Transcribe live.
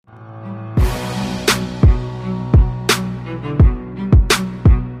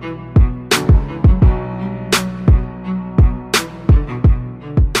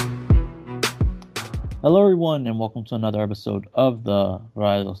Hello, everyone, and welcome to another episode of the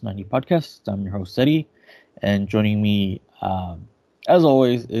Rayos 90 podcast. I'm your host, Eddie, and joining me, as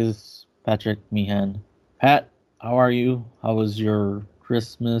always, is Patrick Meehan. Pat, how are you? How was your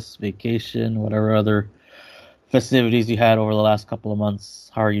Christmas, vacation, whatever other festivities you had over the last couple of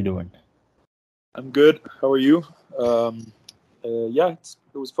months? How are you doing? I'm good. How are you? Um, yeah,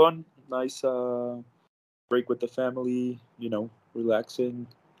 it was fun. Nice break with the family. Relaxing,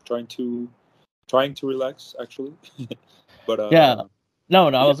 trying to trying to relax actually. but Yeah, no,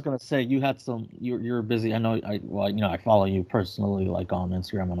 I yeah, was gonna say you had some. You're busy. I know. I follow you personally, like on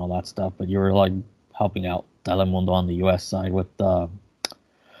Instagram and all that stuff. But you were like helping out Telemundo on the U.S. side with the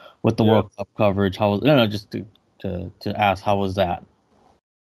yeah, World Cup coverage. How was no, just to ask how was that?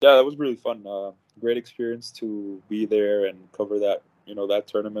 yeah. That was really fun. Great experience to be there and cover that. That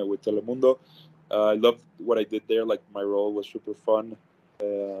tournament with Telemundo. I loved what I did there. Like my role was super fun.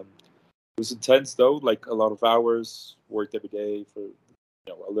 It was intense though. Like a lot of hours worked every day for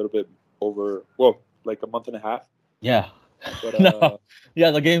a little bit over like a month and a half. Yeah, But no,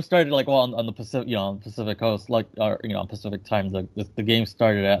 yeah. The game started like on the Pacific, on Pacific coast, like on Pacific time. The game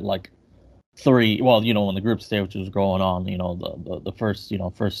started at like three. Well, when the group stage was going on, the first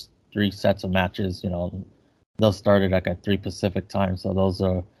first three sets of matches, those started like at 3 Pacific time. So those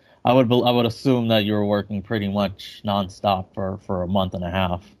are. I would assume that you were working pretty much nonstop for a month and a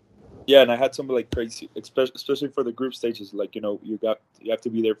half. yeah, and I had some like crazy, especially for the group stages. Like you have to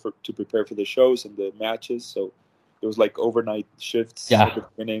be there to prepare for the shows and the matches. So it was like overnight shifts at Yeah. the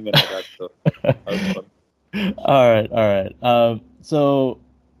beginning and all that. So that was fun. All right, all right. So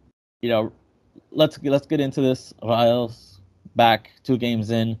you know, let's get into this. Riles back 2 games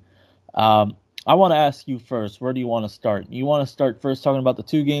in. Um, I want to ask you first. Where do you want to start? You want to start first talking about the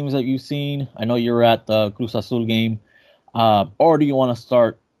 2 games that you've seen? I know you were at the Cruz Azul game, or do you want to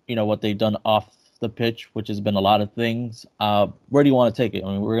start? What they've done off the pitch, which has been a lot of things. Where do you want to take it? I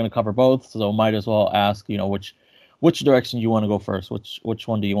mean, we're going to cover both, so might as well ask. Which direction you want to go first? Which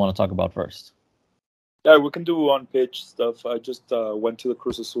one do you want to talk about first? Yeah, we can do on pitch stuff. I just went to the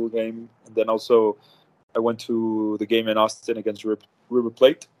Cruz Azul game, and then also I went to the game in Austin against River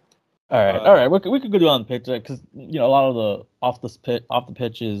Plate. All Uh, right. We could go do on the pitch because a lot of the off the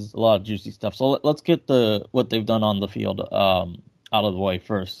pitch is a lot of juicy stuff. So let's get the what they've done on the field out of the way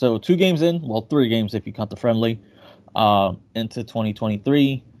first. So 2 games in, well 3 games if you count the friendly, into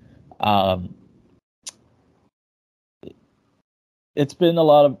 2023. Um, it's been a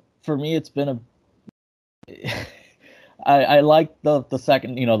lot of for me. It's been a I like the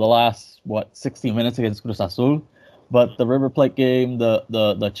second, the last 60 minutes against Cruz Azul, but the River Plate game, the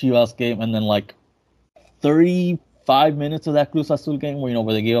Chivas game, and then like 35 minutes of that Cruz Azul game where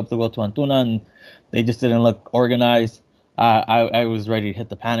where they gave up the goal to Antuna and they just didn't look organized. I was ready to hit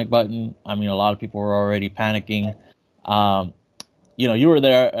the panic button. I mean, a lot of people were already panicking. Um, you were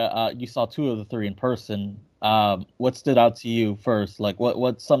there. You saw 2 of the 3 in person. What stood out to you first? Like,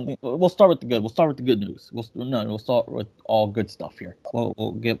 what's something? We'll start with the good. We'll start with the good news. We'll start with all good stuff here.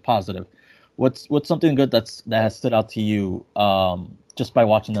 We'll get positive. What's something good that has stood out to you? Just by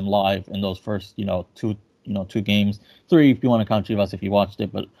watching them live in those first, 2 games, 3 if you want to count Chivas if you watched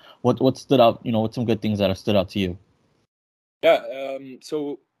it. But what stood out? What's some good things that have stood out to you? yeah.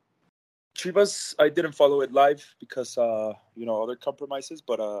 So Chivas, I didn't follow it live because other compromises,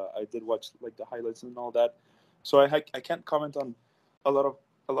 but I did watch like the highlights and all that. So I can't comment on a lot of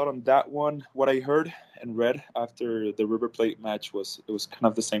a lot on that one. What I heard and read after the River Plate match was it was kind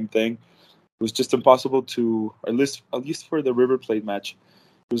of the same thing. It was just impossible to at least for the River Plate match,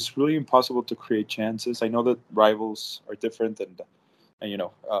 it was really impossible to create chances. I know that rivals are different and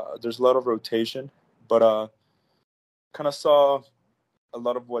there's a lot of rotation, but kind of saw a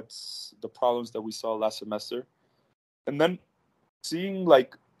lot of what's the problems that we saw last semester. And then seeing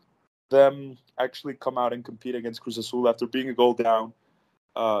like them actually come out and compete against Cruz Azul after being a goal down.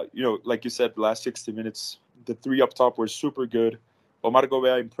 Like you said, the last 60 minutes, the 3 up top were super good. Omar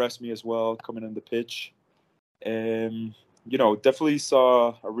Gobea impressed me as well coming in the pitch. And, definitely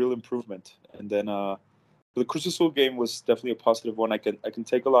saw a real improvement. And then the Cruz Azul game was definitely a positive one. I can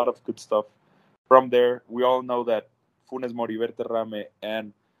take a lot of good stuff from there. We all know that Funes Mori, Rame,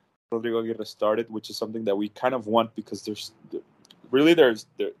 and Rodrigo Aguirre started, which is something that we kind of want because there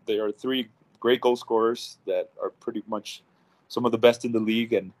are 3 great goal scorers that are pretty much some of the best in the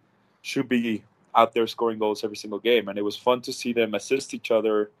league and should be out there scoring goals every single game. And it was fun to see them assist each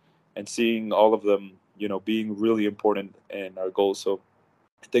other and seeing all of them, being really important in our goals. So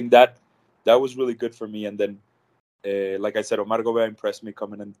I think that was really good for me. And then, like I said, Omar Gobea impressed me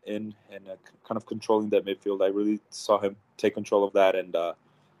coming in and kind of controlling that midfield. I really saw him take control of that and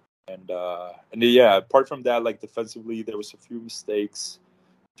And yeah, apart from that, like defensively, there was a few mistakes,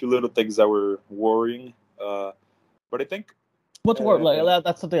 a few little things that were worrying. But I think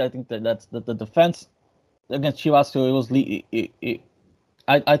that's something I think that's the defense against Chivas too. It was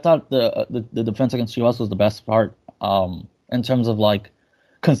I thought the defense against Chivas was the best part in terms of like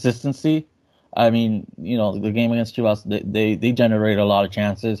consistency. I mean, the game against Chivas, they generated a lot of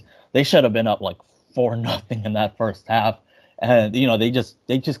chances. They should have been up like 4-0 in that first half, and they just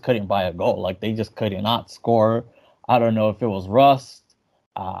couldn't buy a goal. Like they just could not score. I don't know if it was rust.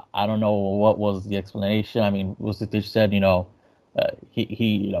 I don't know what was the explanation. I mean, Vucetich said,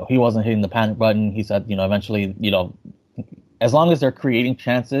 he wasn't hitting the panic button. He said, eventually, as long as they're creating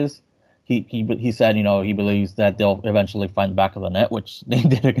chances, he said, he believes that they'll eventually find the back of the net, which they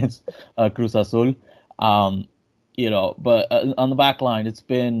did against Cruz Azul. But on the back line, it's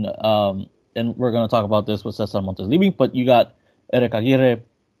been, and we're going to talk about this with Cesar Montes leaving, but you got Eric Aguirre,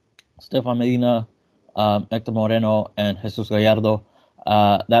 Stefan Medina, Hector Moreno, and Jesus Gallardo.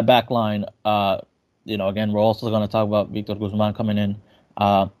 That back line, again, we're also going to talk about Victor Guzman coming in.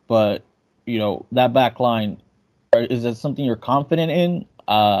 But, that back line, is it something you're confident in?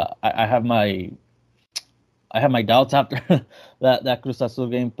 I have my doubts after that Cruz Azul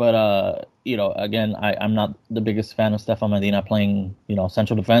game, but again, I'm not the biggest fan of Stefan Medina playing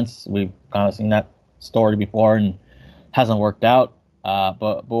central defense. We've kind of seen that story before and hasn't worked out.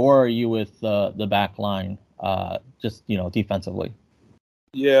 But where are you with the back line, just defensively?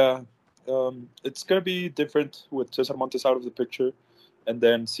 Yeah, it's gonna be different with Cesar Montes out of the picture, and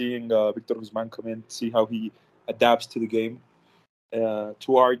then seeing Victor Guzman come in, see how he adapts to the game,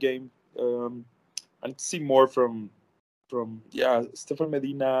 to our game, and see more from Stefan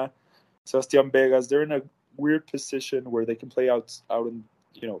Medina, Sebastian Vegas. They're in a weird position where they can play out in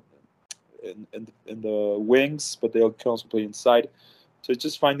in the wings, but they can also play inside. So it's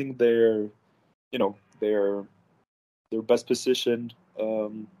just finding their best position.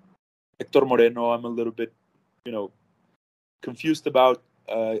 Hector Moreno, I'm a little bit confused about.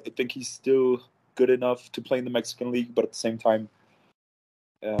 I think he's still good enough to play in the Mexican League, but at the same time,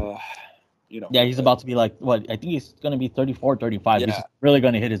 Yeah, he's about to be like, what? I think he's going to be 34, 35. Yeah. He's really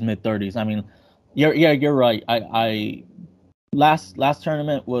going to hit his mid-30s. I mean, you're right. I last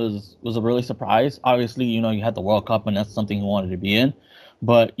tournament was a really surprise. Obviously, you had the World Cup, and that's something he wanted to be in.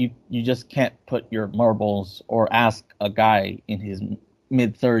 But you just can't put your marbles or ask a guy in his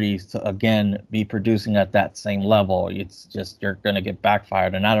mid-30s to, again, be producing at that same level. It's just you're going to get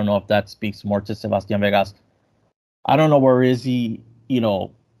backfired. And I don't know if that speaks more to Sebastian Vegas. I don't know where is he,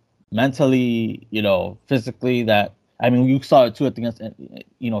 mentally, physically. That, I mean, you saw it too against,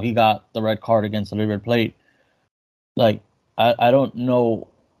 he got the red card against the River Plate. Like, I don't know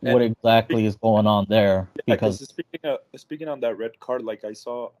what exactly is going on there. Yeah, because speaking on that red card, like I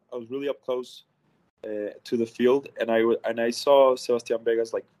was really up close to the field, and I saw Sebastian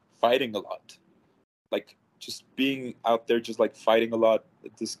Vegas like fighting a lot, like just being out there, just like fighting a lot,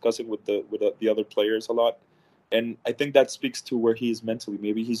 discussing with the other players a lot. And I think that speaks to where he is mentally.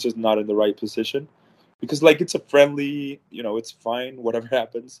 Maybe he's just not in the right position, because like it's a friendly, it's fine, whatever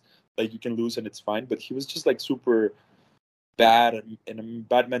happens. Like you can lose and it's fine. But he was just like super bad and in a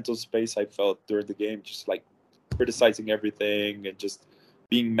bad mental space, I felt, during the game, just like criticizing everything and just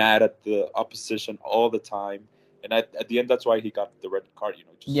being mad at the opposition all the time. And at the end, that's why he got the red card.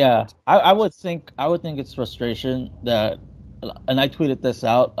 I would think it's frustration that. And I tweeted this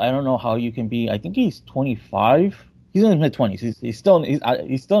out. I don't know how you can be. I think he's 25. He's in his mid-20s. He's still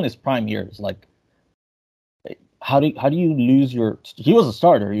in his prime years. Like, how do you lose your? He was a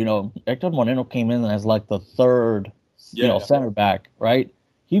starter. Hector Moreno came in as like the third, center back, right?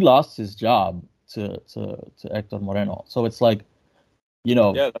 He lost his job to Hector Moreno. So it's like, you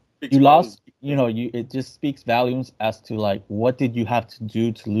lost. It just speaks volumes as to like what did you have to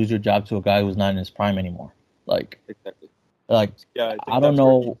do to lose your job to a guy who's not in his prime anymore. Like, exactly. Like, I don't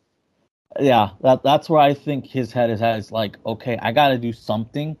know. That's where I think his head is like, okay, I got to do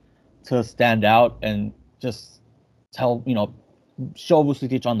something to stand out and just show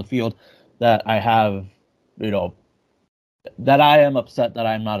Vucetich on the field that I have, that I am upset that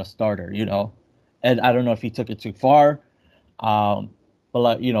I'm not a starter, And I don't know if he took it too far. But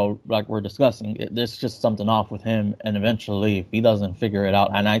like we're discussing, there's just something off with him. And eventually, if he doesn't figure it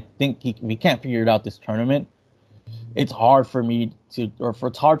out, and I think we can't figure it out this tournament, it's hard for me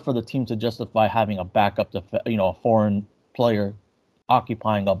it's hard for the team to justify having a backup, a foreign player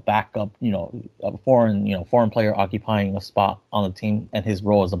occupying a backup, a foreign player occupying a spot on the team and his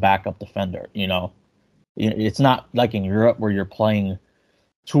role as a backup defender. It's not like in Europe where you're playing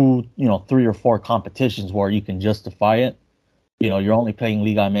 2, 3 or 4 competitions where you can justify it. you're only playing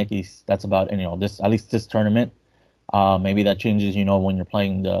Liga MX. That's about, this, at least this tournament. Maybe that changes, when you're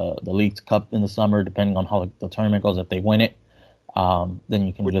playing the League Cup in the summer, depending on how the tournament goes. If they win it, then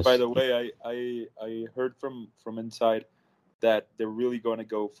you can Which, just. by the way, I heard from inside that they're really going to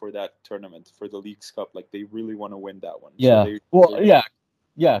go for that tournament, for the Leagues Cup. Like, they really want to win that one. Yeah. So Well,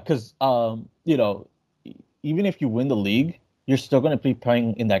 yeah, because even if you win the league, you're still going to be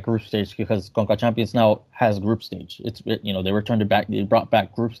playing in that group stage because Conca Champions now has group stage. They returned it back. They brought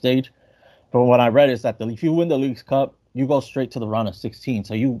back group stage. But what I read is that if you win the Leagues Cup, you go straight to the round of 16.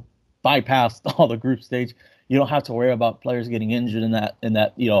 So you bypassed all the group stage. You don't have to worry about players getting injured in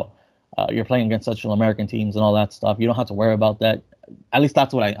that. You're playing against Central American teams and all that stuff. You don't have to worry about that. At least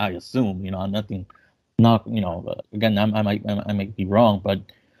that's what I assume. Nothing. Not again. I might be wrong, but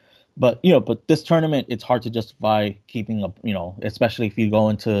this tournament, it's hard to justify keeping up. Especially if you go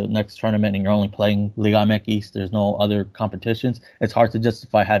into next tournament and you're only playing Liga MX. There's no other competitions. It's hard to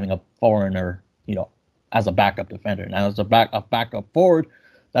justify having a foreigner, as a backup defender. Now, as a backup forward,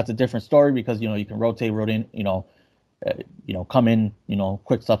 that's a different story because you can rotate in. Come in,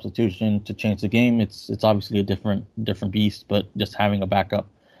 quick substitution to change the game. It's obviously a different beast, but just having a backup,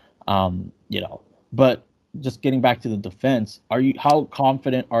 But just getting back to the defense, how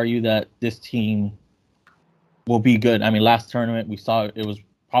confident are you that this team will be good? I mean, last tournament we saw it was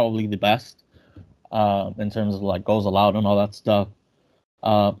probably the best in terms of like goals allowed and all that stuff.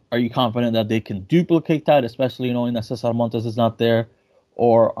 Are you confident that they can duplicate that, especially knowing that Cesar Montes is not there,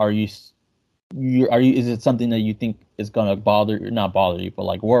 or are you? Is it something that you think is gonna not bother you, but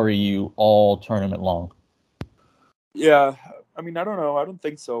like worry you all tournament long? Yeah, I mean, I don't know. I don't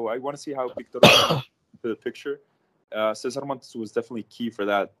think so. I want to see how Victor comes into the picture. Cesar Montes was definitely key for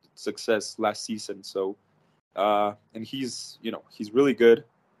that success last season. So, and he's really good.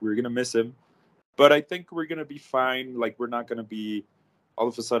 We're gonna miss him, but I think we're gonna be fine. Like, we're not gonna be all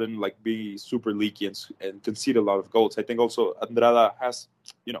of a sudden like be super leaky and concede a lot of goals. I think also Andrada has,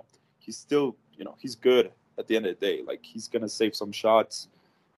 he's still, he's good at the end of the day. Like, he's gonna save some shots.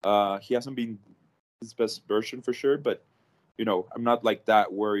 He hasn't been his best version for sure, but I'm not like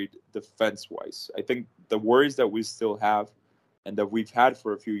that worried defense wise. I think the worries that we still have and that we've had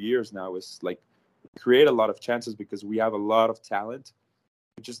for a few years now is like create a lot of chances because we have a lot of talent,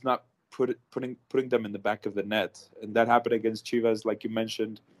 just not putting them in the back of the net. And that happened against Chivas, like you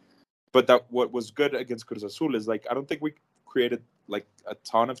mentioned. But that what was good against Cruz Azul is like I don't think we created like a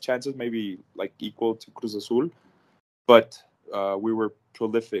ton of chances, maybe like equal to Cruz Azul, but we were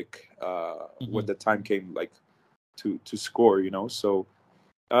prolific when the time came, like to score. So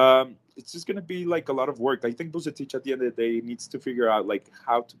it's just gonna be like a lot of work. I think Bucetich at the end of the day needs to figure out like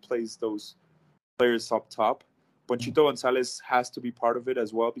how to place those players up top. Ponchito Gonzalez has to be part of it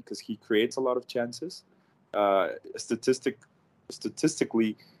as well because he creates a lot of chances.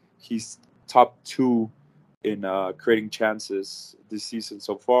 Statistically, he's top 2 in creating chances this season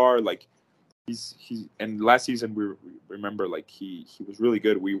so far. Like and last season we remember like he was really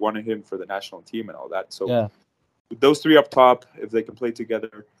good. We wanted him for the national team and all that. So yeah. With those 3 up top, if they can play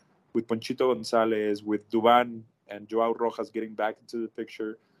together, with Ponchito Gonzalez, with Duban and Joao Rojas getting back into the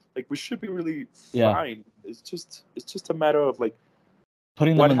picture, like we should be really fine. It's just a matter of like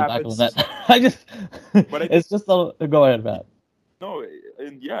putting them in the back of the net. It's just go ahead, Matt. No,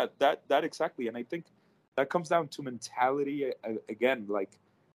 and yeah, that exactly, and I think that comes down to mentality again. Like,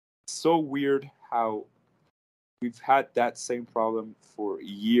 it's so weird how we've had that same problem for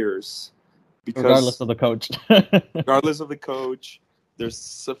years. Because regardless of the coach,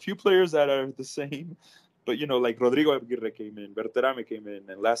 there's a few players that are the same. But, like Rodrigo Aguirre came in, Berterame came in,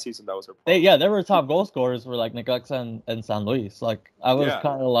 and last season that was our problem. They were top goal scorers for like Necaxa and San Luis. Like, I was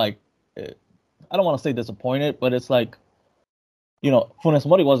kind of like, I don't want to say disappointed, but it's like, Funes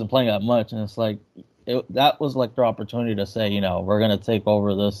Mori wasn't playing that much, and it's like that was like their opportunity to say, we're gonna take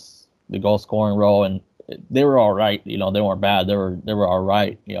over the goal scoring role, and they were all right. They weren't bad. They were all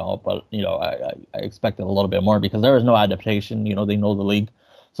right. But I expected a little bit more because there was no adaptation. They know the league.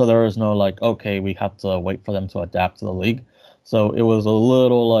 So there was no like, okay, we have to wait for them to adapt to the league. So it was a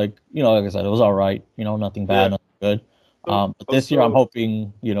little like, like I said, it was all right. Nothing bad, nothing good. But this year, I'm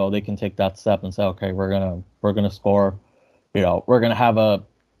hoping, they can take that step and say, okay, we're gonna score. We're gonna have a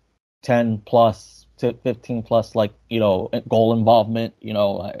 10 plus, 15 plus, like goal involvement.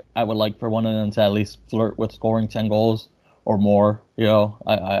 I would like for one of them to at least flirt with scoring 10 goals or more.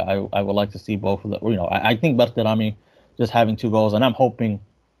 I would like to see both of them. I think Berterame just having 2 goals, and I'm hoping.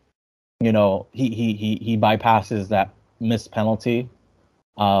 He bypasses that missed penalty.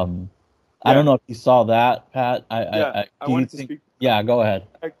 I don't know if you saw that, Pat. I wanted to speak. Yeah, go ahead.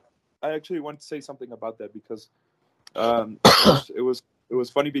 I actually want to say something about that because It was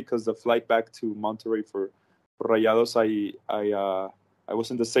funny because the flight back to Monterrey for Rayados, I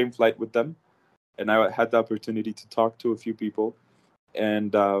was in the same flight with them, and I had the opportunity to talk to a few people.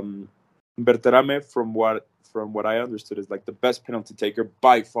 And Berterame, from what I understood, is like the best penalty taker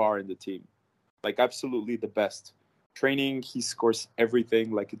by far in the team, like absolutely the best. Training, he scores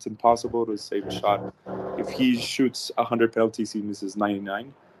everything. Like it's impossible to save a shot. If he shoots 100 penalties, he misses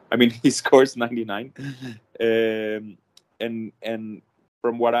 99. I mean, he scores 99. And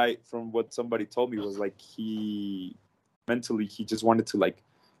from what somebody told me was like he mentally he just wanted to like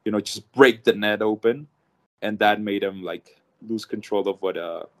just break the net open, and that made him like lose control of what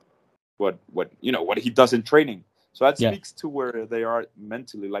he does in training. So that Yeah. speaks to where they are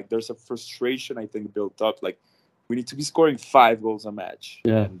mentally. Like there's a frustration I think built up. Like we need to be scoring 5 goals a match,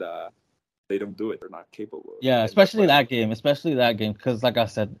 Yeah. and they don't do it. They're not capable. Yeah, And that's especially why. that game. Especially that game, because like I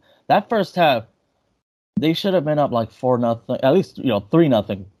said, that first half they should have been up like 4-0, at least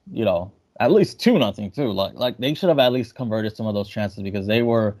 3-0. At least 2-0 too. Like they should have at least converted some of those chances because they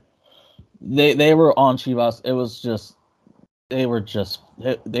were on Chivas. It was just they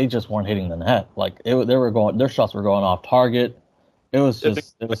just weren't hitting the net. Like they were going, their shots were going off target. It was I think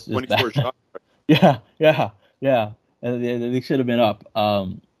just it like was just 24 bad. shots. Yeah, and they should have been up.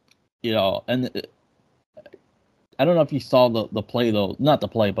 And I don't know if you saw the play though, not the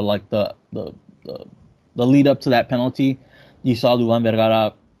play, but like the lead up to that penalty. You saw Luan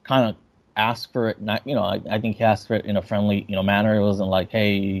Vergara kind of ask for it. Not I think he asked for it in a friendly manner. It wasn't like,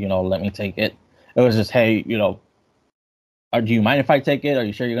 hey, let me take it. It was just, hey, do you mind if I take it? Are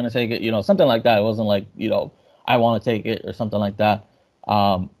you sure you're gonna take it? Something like that. It wasn't like, I want to take it or something like that.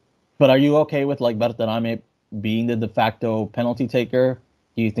 But are you okay with like Berterame being the de facto penalty taker?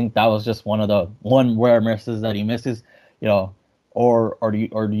 Do you think that was just one rare misses that he misses? Or do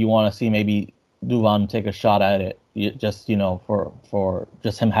you want to see maybe Duvan take a shot at it? Just for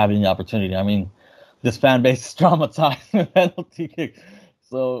just him having the opportunity. I mean, this fan base is traumatized with penalty kicks.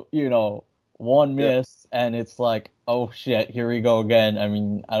 So one Yeah. miss and it's like, oh shit, here we go again. I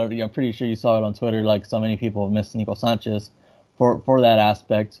mean, I'm pretty sure you saw it on Twitter. Like so many people have missed Nico Sanchez for that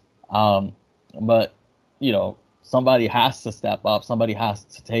aspect. But somebody has to step up. Somebody has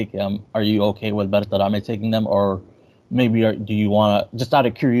to take him. Are you okay with Berterame taking them, or maybe do you want to, just out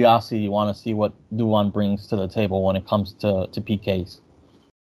of curiosity, you want to see what Duan brings to the table when it comes to PKs?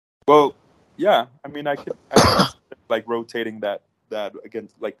 Well, yeah. I mean, I could see like rotating that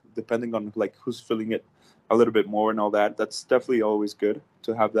against, like, depending on like who's filling it a little bit more and all that. That's definitely always good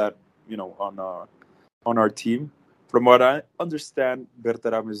to have that on our team. From what I understand,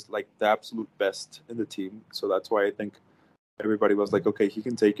 Berteram is like the absolute best in the team, so that's why I think everybody was like, okay, he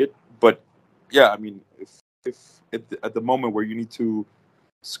can take it. But yeah, I mean, if at the moment where you need to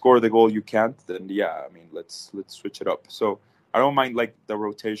score the goal you can't, then yeah, I mean, let's switch it up. So I don't mind like the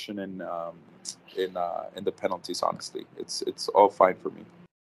rotation in the penalties. Honestly, it's all fine for me.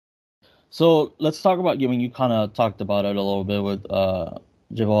 So let's talk about, you kind of talked about it a little bit with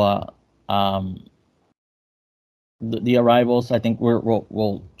Jivoa. The arrivals, I think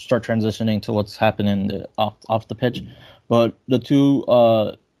we'll start transitioning to what's happening off the pitch. But the two,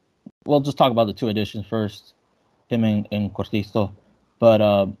 we'll just talk about the two additions first, him and Cortizo.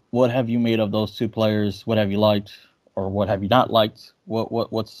 But what have you made of those two players? What have you liked, or what have you not liked?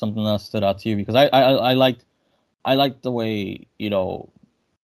 What's something that stood out to you? Because I liked the way,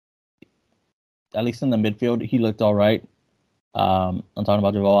 at least in the midfield, he looked all right. I'm talking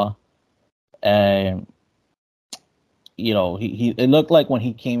about Javoa. And he it looked like when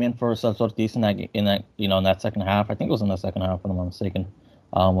he came in for Celso Ortiz in that second half. I think it was in the second half, if I'm not mistaken.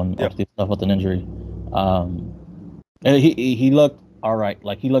 When Yeah. Ortiz suffered with an injury, he looked all right.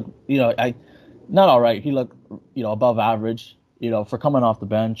 Like he looked, I not all right. He looked, above average. For coming off the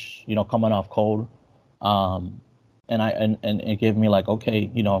bench. Coming off cold. And it gave me like,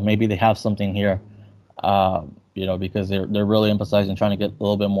 okay, maybe they have something here. Because they're really emphasizing trying to get a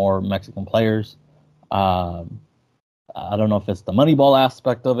little bit more Mexican players. I don't know if it's the Moneyball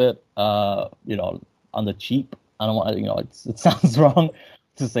aspect of it, on the cheap. I don't want, it sounds wrong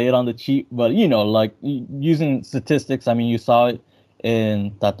to say it on the cheap, but like using statistics. I mean, you saw it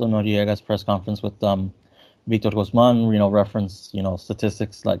in Tato Noriega's press conference with Victor Guzman. Reference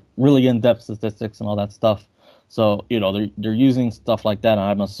statistics, like really in-depth statistics and all that stuff. So they're using stuff like that, and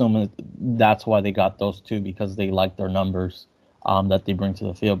I'm assuming that's why they got those two, because they like their numbers that they bring to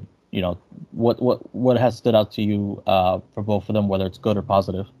the field. What has stood out to you for both of them, whether it's good or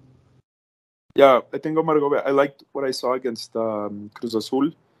positive? Yeah, I think Omar Gobe. I liked what I saw against Cruz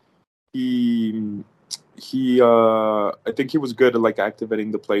Azul. I think he was good at like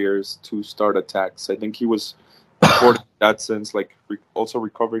activating the players to start attacks. I think he was important in that sense, like also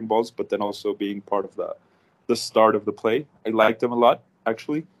recovering balls, but then also being part of the start of the play. I liked him a lot,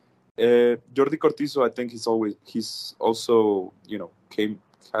 actually. Jordi Cortizo, I think he's also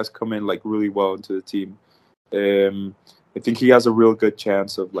has come in like really well into the team. I think he has a real good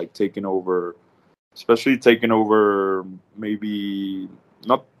chance of like taking over, especially taking over maybe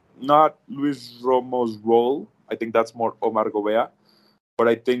not Luis Romo's role. I think that's more Omar Gobea, but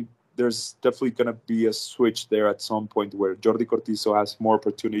I think there's definitely going to be a switch there at some point where Jordi Cortizo has more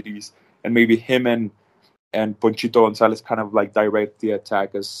opportunities, and maybe him and Ponchito Gonzalez kind of like direct the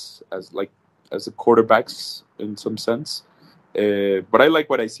attack as the quarterbacks in some sense. But I like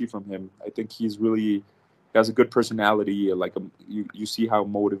what I see from him. I think he has a good personality. Like you see how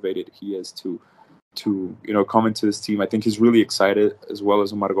motivated he is to come into this team. I think he's really excited as well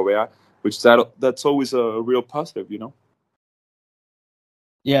as Omar Gobea, which that's always a real positive.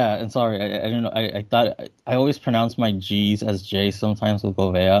 Yeah, and sorry, I don't know. I thought I always pronounce my G's as J sometimes with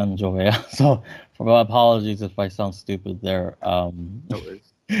Govea and Jovea. So, for apologies if I sound stupid there. No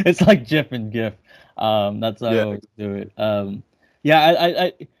worries. It's like GIF and GIF. That's how I always do it. Yeah,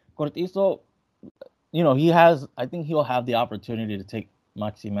 I Cortizo, I think he'll have the opportunity to take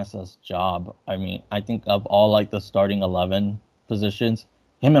Maxi Mesa's job. I mean, I think of all like the starting 11 positions,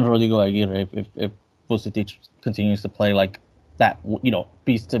 him and Rodrigo Aguirre, if Vucetich continues to play like that,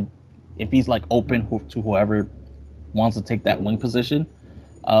 if he's like open to whoever wants to take that wing position,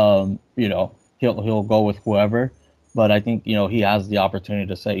 he'll go with whoever. But I think he has the opportunity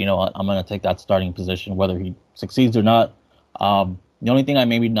to say, I'm going to take that starting position, whether he succeeds or not. The only thing I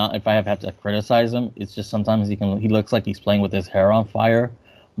maybe not, if I have to criticize him, it's just sometimes he looks like he's playing with his hair on fire.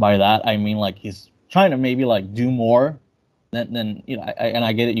 By that I mean like he's trying to maybe like do more than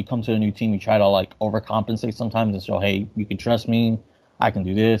I get it. You come to a new team, you try to like overcompensate sometimes and show, hey, you can trust me, I can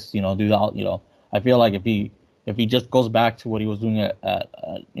do this, do that. I feel like if he just goes back to what he was doing at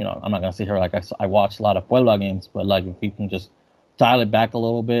I'm not gonna sit here like I watched a lot of Puebla games, but like if he can just dial it back a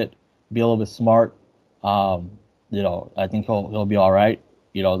little bit, be a little bit smart, I think he'll be all right.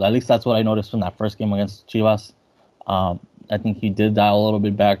 At least that's what I noticed from that first game against Chivas. I think he did dial a little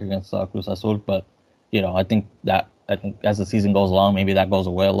bit back against Cruz Azul, but I think as the season goes along, maybe that goes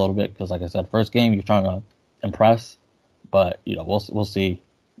away a little bit because, like I said, first game you're trying to impress, but we'll see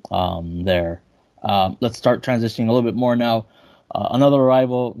there. Let's start transitioning a little bit more now. Another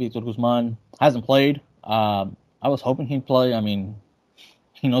arrival, Victor Guzman, hasn't played. I was hoping he'd play. I mean,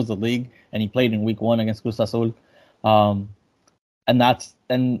 he knows the league, and he played in week 1 against Cruz Azul. We've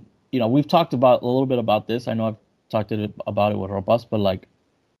talked about a little bit about this. I know I've talked about it with Ropas, but like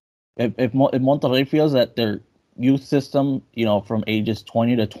if Monterrey feels that their youth system, from ages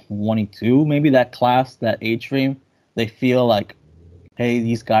 20 to 22, maybe that class, that age frame, they feel like, hey,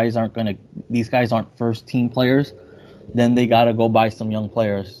 these guys aren't first team players, then they got to go buy some young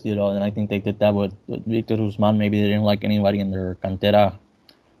players, and I think they did that with Victor Guzman. Maybe they didn't like anybody in their cantera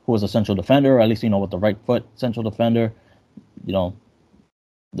who was a central defender, or at least, with the right foot central defender.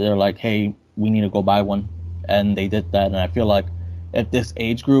 They're like, hey, we need to go buy one. And they did that. And I feel like if this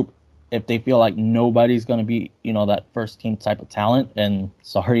age group, if they feel like nobody's going to be, that first team type of talent, and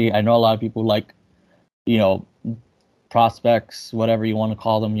sorry, I know a lot of people like, prospects, whatever you want to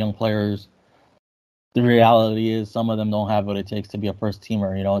call them, young players. The reality is some of them don't have what it takes to be a first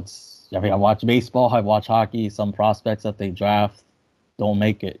teamer. I watch baseball, I watch hockey. Some prospects that they draft don't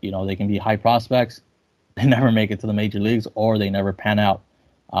make it. They can be high prospects, they never make it to the major leagues, or they never pan out.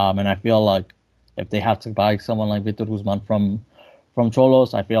 And I feel like if they have to buy someone like Victor Guzman from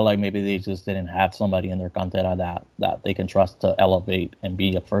Xolos, I feel like maybe they just didn't have somebody in their cantera that they can trust to elevate and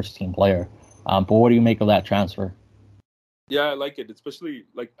be a first team player. But what do you make of that transfer? Yeah, I like it, especially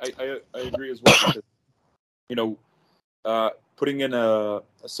like I agree as well because putting in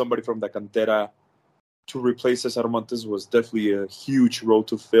somebody from the cantera to replace Cesar Montes was definitely a huge role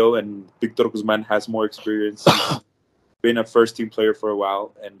to fill, and Victor Guzman has more experience. He's been a first team player for a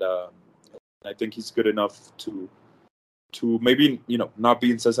while, and I think he's good enough to maybe not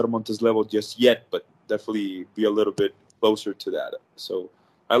be in Cesar Montes' level just yet, but definitely be a little bit closer to that. So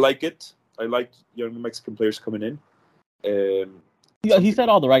I like it. I like young Mexican players coming in. Yeah, he said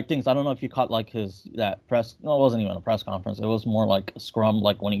all the right things. I don't know if you caught like that press. No, it wasn't even a press conference. It was more like a scrum,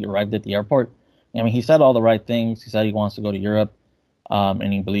 like when he arrived at the airport. I mean, he said all the right things. He said he wants to go to Europe,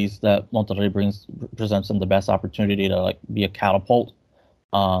 and he believes that Monterrey presents him the best opportunity to like be a catapult.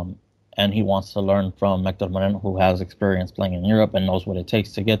 And he wants to learn from Hector Moreno, who has experience playing in Europe and knows what it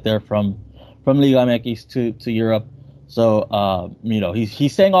takes to get there from Liga MX to Europe. So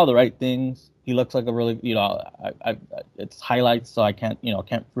he's saying all the right things. He looks like a really it's highlights, so I can't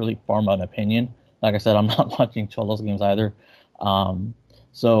really form an opinion. like I said, I'm not watching Cholos games either.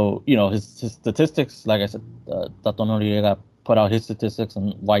 So his statistics, like I said, Tato Noriega put out his statistics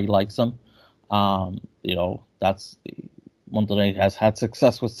and why he likes him. That's Monterrey has had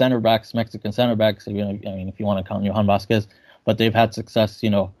success with center backs, Mexican center backs. If you want to count Johan Vasquez, but they've had success,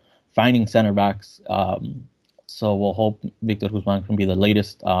 finding center backs. So we'll hope Victor Guzman can be the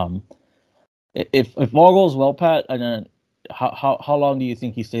latest. If all goes well, Pat, and then how long do you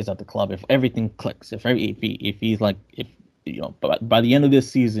think he stays at the club if everything clicks? If he's like by the end of this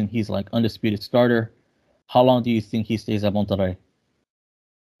season he's like undisputed starter, how long do you think he stays at Monterrey?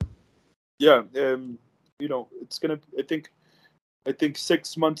 Yeah, it's gonna. I think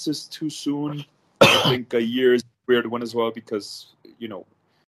 6 months is too soon. I think a year is a weird one as well because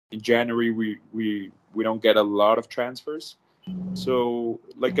in January we don't get a lot of transfers. So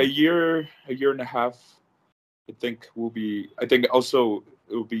like a year and a half, I think will be. I think also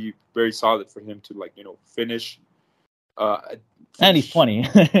it will be very solid for him to finish. And he's 20.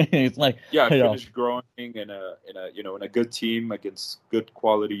 It's like finish growing in a good team against good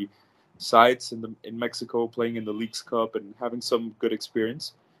quality sides in Mexico, playing in the Leagues Cup and having some good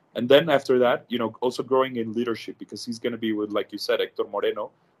experience. And then after that, also growing in leadership because he's going to be with, like you said, Hector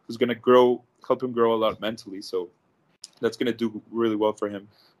Moreno, who's going to help him grow a lot mentally. So that's going to do really well for him.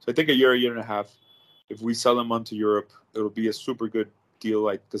 So I think a year and a half, if we sell him onto Europe, it'll be a super good deal.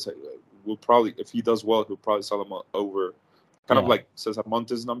 Because we'll probably, if he does well, we'll probably sell him over, of like Cesar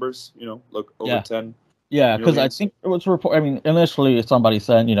Montes numbers, over 10. Yeah, because I think it was initially somebody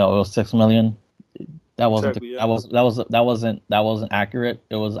said it was $6 million. That wasn't that wasn't accurate.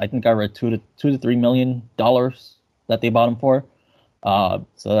 It was, I think I read $2 to $3 million that they bought him for.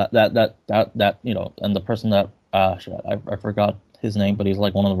 So that and the person that I forgot his name, but he's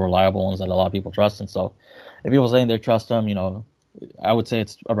like one of the reliable ones that a lot of people trust. And so if people saying they trust him, I would say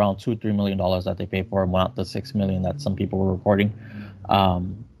it's around $2-3 million that they pay for him, not the $6 million that some people were reporting.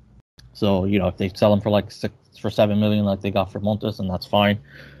 So if they sell him for like $7 million like they got for Montes, then that's fine.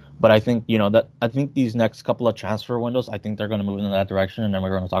 But I think I think these next couple of transfer windows, I think they're going to move in that direction, and then we're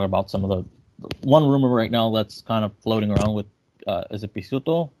going to talk about some of the one rumor right now that's kind of floating around with is it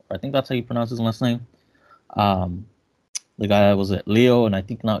Pisuto? I think that's how you pronounce his last name. The guy was at Leo, and I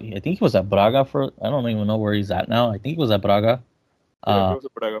think he was at Braga for. I don't even know where he's at now. I think he was at Braga. Yeah, he was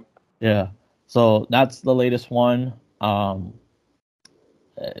at Braga. Yeah. So that's the latest one.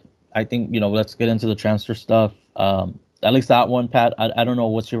 I think let's get into the transfer stuff. At least that one, Pat. I don't know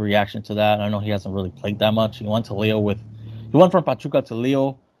what's your reaction to that. I know he hasn't really played that much. He went from Pachuca to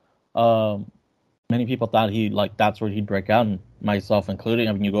Leo. Many people thought that's where he'd break out, and myself included.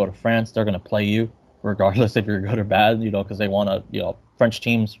 You go to France, they're gonna play you regardless if you're good or bad. Because they want to. French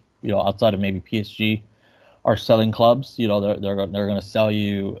teams, outside of maybe PSG, are selling clubs. They're gonna sell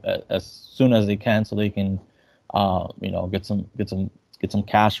you as soon as they can, so they can, get some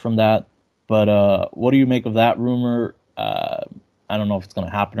cash from that. But what do you make of that rumor? I don't know if it's going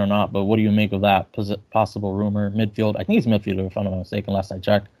to happen or not, but what do you make of that possible rumor? Midfield, I think he's midfielder if I'm not mistaken. Last I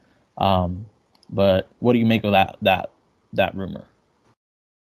checked. But what do you make of that rumor?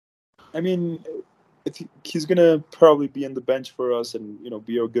 I mean, I think he's gonna probably be in the bench for us and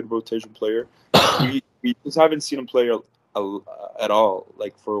be a good rotation player. We just haven't seen him play at all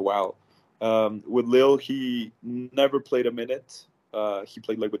for a while. With Lille, he never played a minute. He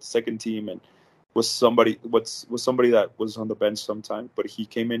played with the second team and was somebody that was on the bench sometime, but he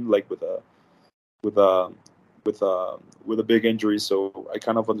came in with a big injury, so I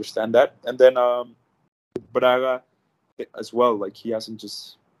kind of understand that. And then Braga as well, he hasn't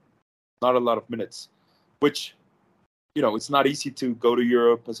just not a lot of minutes, which it's not easy to go to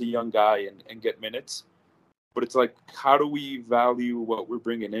Europe as a young guy and get minutes. But it's how do we value what we're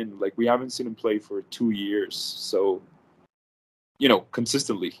bringing in? We haven't seen him play for 2 years, so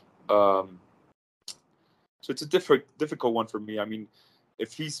consistently. So it's a difficult one for me. I mean,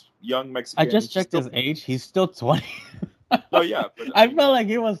 if he's young Mexican, I just checked his age. He's still 20. Oh yeah, but I felt like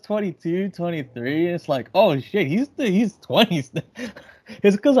he was 22, 23. It's oh shit, he's 20.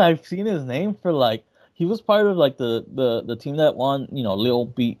 It's because I've seen his name for he was part of the team that won, Lille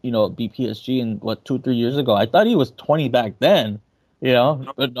beat PSG in 2-3 years ago. I thought he was 20 back then,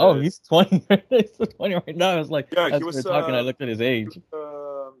 but no, he's 20. He's 20 right now. I was yeah, he was talking. I looked at his age.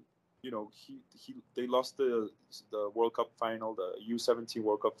 They lost the World Cup final, the U17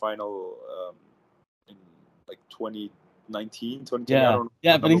 World Cup final, in 2019, 2010. Yeah, I don't know.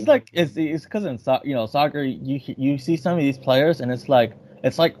 Yeah, but he's it's because in soccer you see some of these players and it's with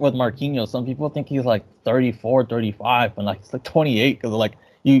Marquinhos. Some people think he's 34, 35, and he's 28 because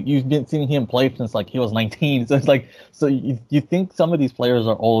you've been seeing him play since like he was 19. So it's like you think some of these players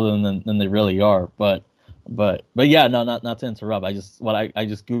are older than they really are, but yeah, no, not to interrupt. I just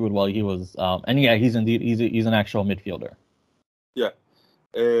googled while he was and yeah, he's an actual midfielder. Yeah.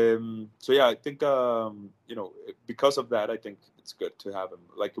 So yeah, I think because of that, I think it's good to have him.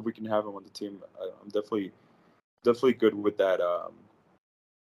 Like if we can have him on the team, I'm definitely good with that.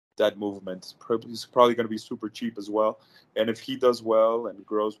 That movement. He's probably going to be super cheap as well. And if he does well and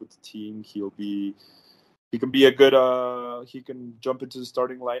grows with the team, he can be a good. He can jump into the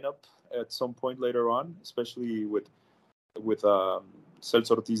starting lineup at some point later on, especially with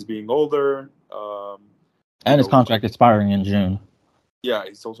Celso Ortiz being older. And his contract expiring in June. Yeah,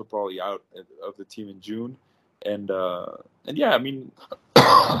 he's also probably out of the team in June, and yeah, I mean,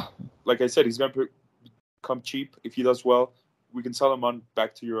 like I said, he's gonna come cheap if he does well. We can sell him on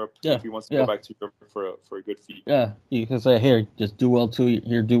back to Europe if he wants to go back to Europe for a good fee. Yeah, you can say here, just do well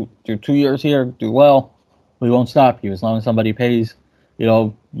do 2 years here, do well. We won't stop you as long as somebody pays. You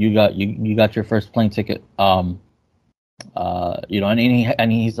know, you got your first plane ticket. And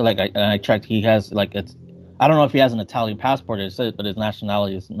he's like, I checked, he has like I don't know if he has an Italian passport, but his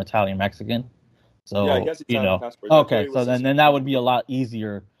nationality is Italian Mexican. So yeah, I guess Italian passport. Okay, so then that would be a lot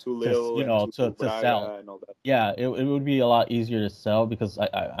easier to sell. And all that. Yeah, it would be a lot easier to sell because I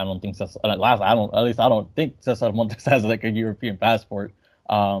don't think I don't think Cesar Montes has like a European passport.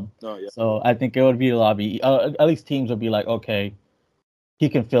 So I think it would be a lot at least teams would be like, okay, he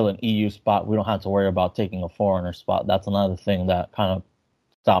can fill an EU spot. We don't have to worry about taking a foreigner spot. That's another thing that kind of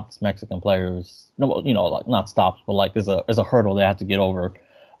stops Mexican players. No, like not stops, but like is a hurdle they have to get over.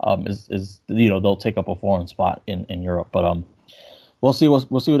 They'll take up a foreign spot in Europe, but we'll see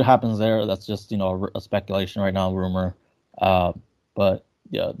what happens there. That's just a speculation right now, rumor. But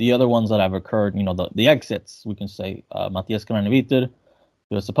yeah, the other ones that have occurred, the exits, we can say, Matias Craneviter,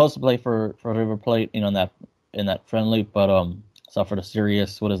 he was supposed to play for River Plate, in that friendly, but suffered a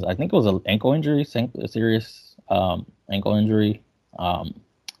serious, I think it was an ankle injury, a serious ankle injury.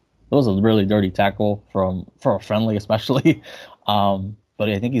 It was a really dirty tackle for a friendly, especially. But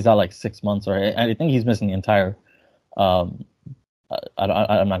I think he's out like 6 months, or I think he's missing the entire. I'm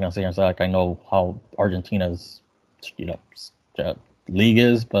not gonna say like I know how Argentina's league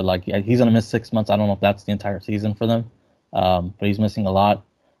is, but like he's gonna miss 6 months. I don't know if that's the entire season for them, but he's missing a lot.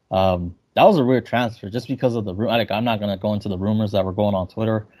 That was a weird transfer just because of the like I'm not gonna go into the rumors that were going on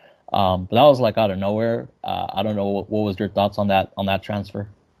Twitter, but that was like out of nowhere. I don't know what was your thoughts on that transfer,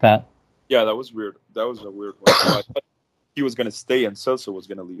 Pat? Yeah, that was weird. That was a weird one. I thought he was gonna stay and Celso was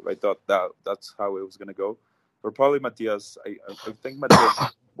gonna leave. I thought that's how it was gonna go. Or probably Matias. I think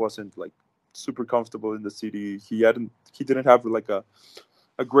Matias wasn't like super comfortable in the city. He didn't have like a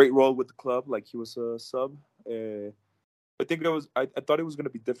great role with the club. Like he was a sub. I think I thought it was gonna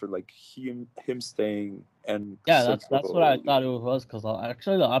be different. Like him staying and that's what I thought it was because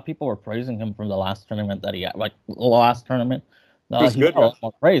actually a lot of people were praising him from the last tournament that he had. Like the last tournament, he got a lot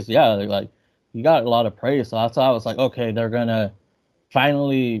more praise. Yeah, like he got a lot of praise. So that's why I was like, okay, they're gonna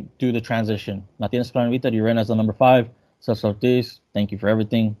finally do the transition. Matias Craneviter, you're in as the number 5. Celso Ortiz, thank you for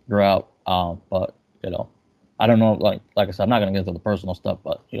everything. You're out. But I don't know. Like I said, I'm not gonna get into the personal stuff,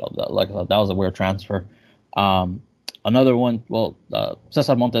 but like I said, that was a weird transfer. Another one. Well,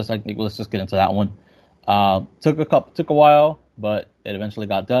 Cesar Montes. I think let's just get into that one. Took a while, but it eventually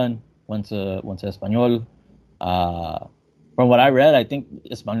got done. Went to Espanyol. From what I read, I think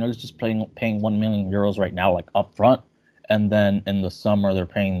Espanyol is just paying 1 million euros right now, like up front. And then in the summer, they're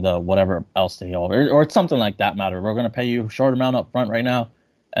paying the whatever else they owe, or it's something like that matter. We're going to pay you a short amount up front right now,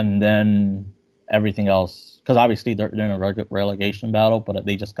 and then everything else. Because obviously they're in a relegation battle, but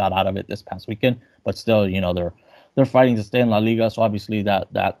they just got out of it this past weekend. But still, they're fighting to stay in La Liga. So obviously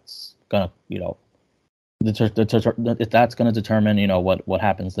that's going to, that's going to determine, what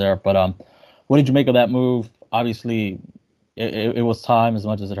happens there. But what did you make of that move? Obviously, it was time, as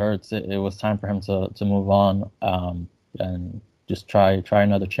much as it hurts. It was time for him to move on. And just try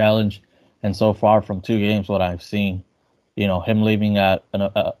another challenge. And so far from 2 games, what I've seen, him leaving at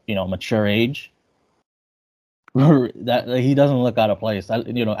a mature age, that he doesn't look out of place.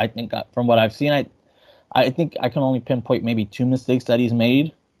 I think from what I've seen, I think I can only pinpoint maybe 2 mistakes that he's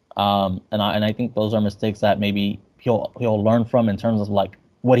made, and I think those are mistakes that maybe he'll learn from in terms of like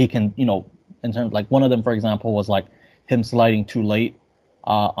what he can, in terms like one of them, for example, was like him sliding too late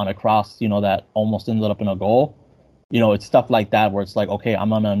on a cross, that almost ended up in a goal. It's stuff like that where it's like, okay,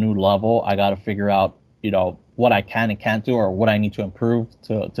 I'm on a new level. I got to figure out, what I can and can't do, or what I need to improve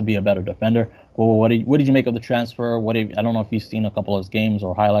to be a better defender. Well, what did you make of the transfer? I don't know if you've seen a couple of his games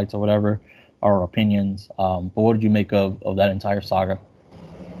or highlights or whatever, or opinions. But what did you make of that entire saga?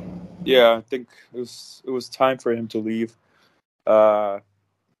 Yeah, I think it was time for him to leave. It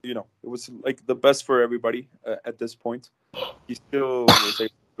was like the best for everybody at this point. He still was able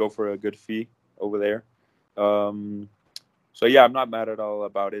to go for a good fee over there. Um, so yeah, I'm not mad at all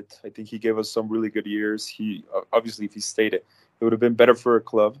about it. I think he gave us some really good years. He obviously, if he stayed, it would have been better for a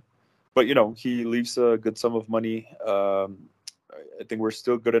club. But he leaves a good sum of money. I think we're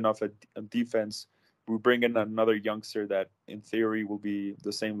still good enough at defense. We bring in another youngster that, in theory, will be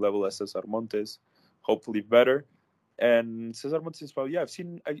the same level as Cesar Montes, hopefully better. And Cesar Montes, well, yeah,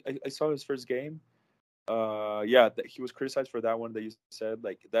 I saw his first game. Yeah, he was criticized for that one that you said.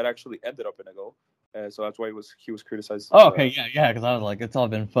 Like that actually ended up in a goal. So that's why he was criticized. Oh, okay, yeah, because I was like, it's all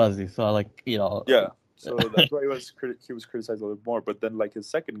been fuzzy. So Yeah, so that's why he was criticized a little more. But then, like his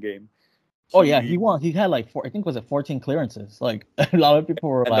second game, oh yeah, he he won. He had like I think was it 14 clearances. Like a lot of people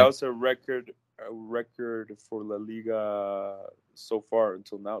were and that like, was a record for La Liga so far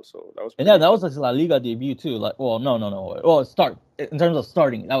until now. So that was and yeah, pretty that was impressive. his La Liga debut too. Like, well, no. Well, start in terms of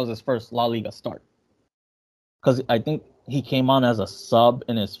starting, that was his first La Liga start. Because I think he came on as a sub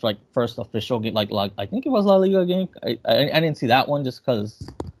in his like first official game. Like I think it was La Liga game. I didn't see that one just because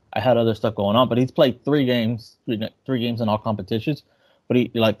I had other stuff going on. But he's played three games in all competitions. But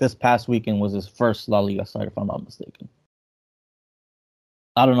he like this past weekend was his first La Liga start, if I'm not mistaken.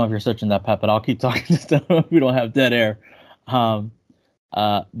 I don't know if you're searching that, Pat, but I'll keep talking just so we don't have dead air. Um,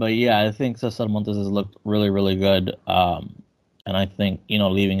 but yeah, I think Cesar Montes has looked really, really good. And I think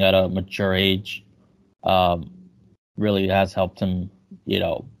leaving at a mature age, um, really has helped him,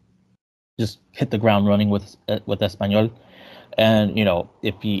 just hit the ground running with Espanyol. And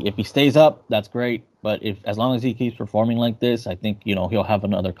if he stays up, that's great. But if as long as he keeps performing like this, I think he'll have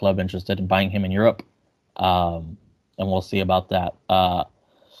another club interested in buying him in Europe. And we'll see about that.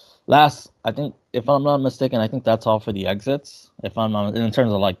 Last, I think, if I'm not mistaken, I think that's all for the exits. If I'm not, in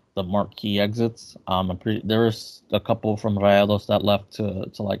terms of like the marquee exits, there's a couple from Rayados that left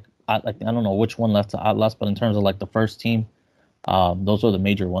to like I don't know which one left to Atlas, but in terms of like the first team, those are the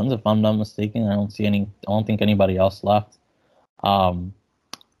major ones. If I'm not mistaken, I don't think anybody else left. Um,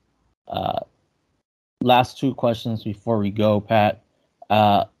 uh, Last two questions before we go, Pat.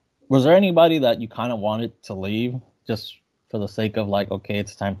 Uh, was there anybody that you kind of wanted to leave just for the sake of like, okay,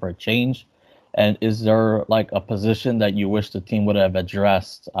 it's time for a change? And is there like a position that you wish the team would have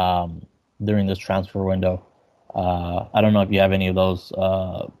addressed during this transfer window? I don't know if you have any of those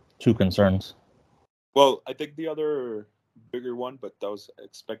two concerns. Well, I think the other bigger one, but that was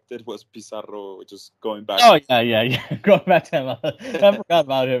expected, was Pizarro just going back. Oh yeah. Going back to him, I forgot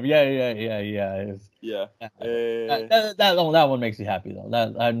about him. Yeah. Yeah. That one makes you happy though.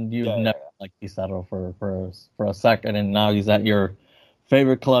 You've Yeah. never liked Pizarro for a second, and now he's at your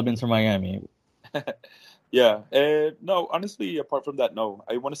favorite club, Inter Miami. Yeah. No, honestly, apart from that, no.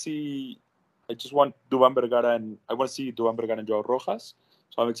 I just want Duvan Vergara, and I want to see Duvan Vergara and Joao Rojas.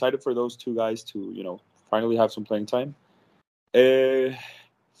 So I'm excited for those two guys to, finally have some playing time. And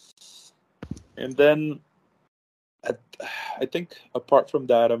then I think apart from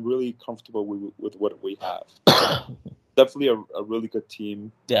that, I'm really comfortable with what we have. Definitely a really good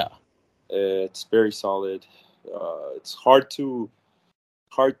team. Yeah. It's very solid. It's hard to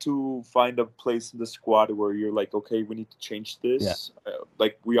find a place in the squad where you're like, okay, we need to change this. Yeah.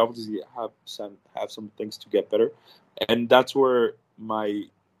 Like we obviously have some things to get better, and that's where my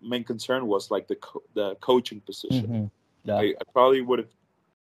main concern was, like the coaching position. Mm-hmm. Yeah. I probably would have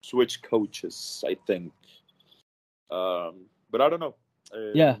switched coaches, I think, but I don't know.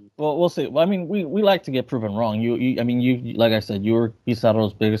 Yeah, well, we'll see. Well, I mean, we like to get proven wrong. I mean, you like I said, you were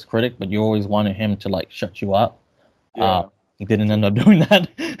Pizarro's biggest critic, but you always wanted him to like shut you up. Yeah. He didn't end up doing that.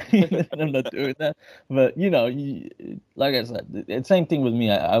 But like I said, it's same thing with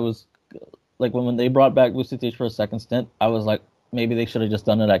me. I was like when they brought back Vucetich for a second stint, I was like, maybe they should have just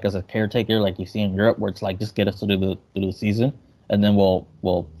done it like as a caretaker, like you see in Europe, where it's like just get us through the season, and then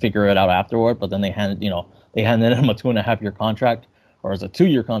we'll figure it out afterward. But then they handed him a 2.5-year contract, or is it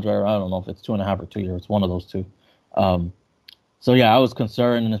 2-year contract? I don't know if it's 2.5 or 2 years. It's one of those two. So yeah, I was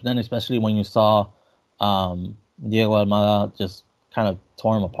concerned, and then especially when you saw Diego Almada just kind of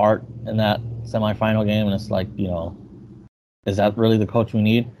tore him apart in that semifinal game, and it's like, is that really the coach we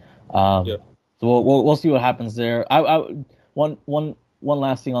need? Yeah. So we'll see what happens there. One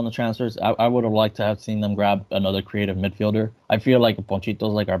last thing on the transfers, I would have liked to have seen them grab another creative midfielder. I feel like if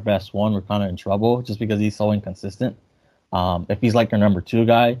Ponchito's like our best one, we're kind of in trouble just because he's so inconsistent. If he's like your number 2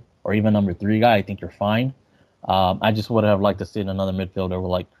 guy or even number 3 guy, I think you're fine. I just would have liked to see another midfielder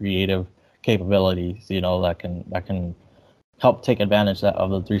with like creative capabilities, that can help take advantage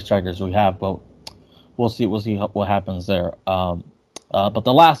of the 3 strikers we have. But we'll see what happens there. But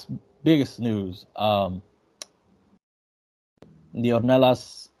the last biggest news. The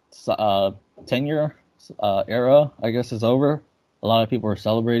Ornelas tenure era, I guess, is over. A lot of people are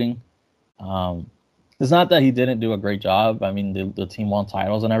celebrating. Um, it's not that he didn't do a great job. I mean, the team won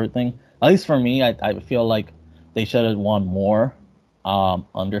titles and everything. At least for me, I feel like they should have won more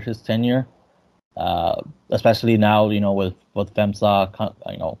under his tenure. Especially now, with FEMSA,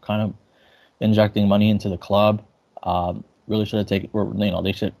 kind of injecting money into the club. Really should have taken,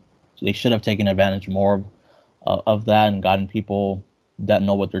 they should have taken advantage more of that and gotten people that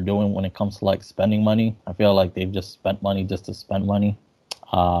know what they're doing when it comes to like spending money. I feel like they've just spent money just to spend money.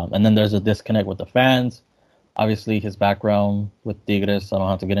 And then there's a disconnect with the fans. Obviously, his background with Tigres, I don't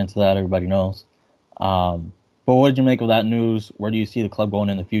have to get into that. Everybody knows. But what did you make of that news? Where do you see the club going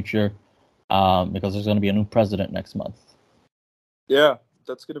in the future? Because there's going to be a new president next month. Yeah,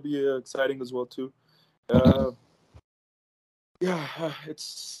 that's going to be exciting as well too. Yeah,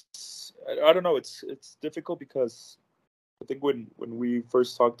 I don't know. It's difficult because I think when we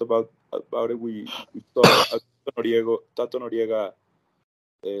first talked about it, we saw Tato Noriega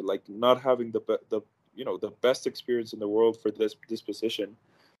like not having the best experience in the world for this position.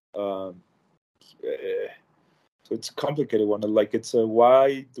 Um, so it's a complicated one. Like it's a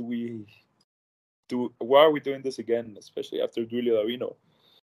why are we doing this again, especially after Duilio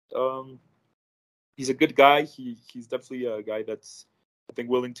Davino? He's a good guy. He's definitely a guy that's, I think,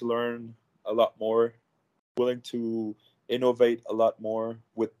 willing to learn a lot more, willing to innovate a lot more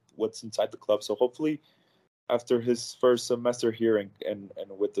with what's inside the club. So hopefully, after his first semester here and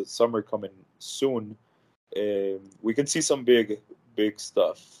with the summer coming soon, we can see some big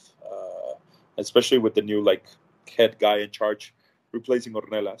stuff, especially with the new like head guy in charge replacing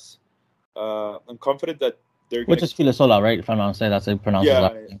Ornelas. I'm confident that they're going Which to is Filesola, right? If I'm not mistaken, that's how it pronounces yeah,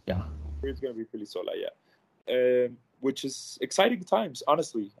 that. Yeah. it's going to be pretty Sola, yeah. Which is exciting times,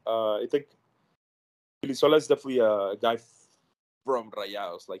 honestly. I think Filisola is definitely a guy from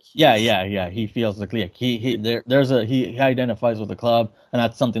Rayados. Like Yeah. He feels the click. He identifies with the club, and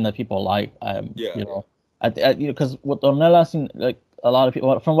that's something that people like. Because with Ornelas, like a lot of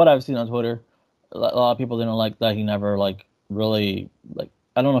people, from what I've seen on Twitter, a lot of people didn't like that he never like really like.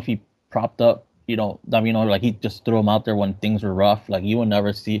 I don't know if he propped up, Davino, like he just threw him out there when things were rough. Like you would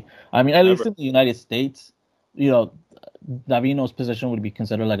never see. I mean, at least in the United States, Davino's position would be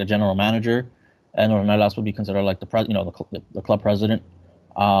considered like a general manager, and Ornelas would be considered like the club president.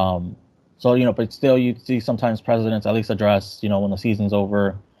 But still, you see sometimes presidents at least address, when the season's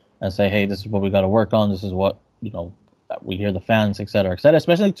over, and say, hey, this is what we got to work on. This is what we hear the fans, et cetera, et cetera.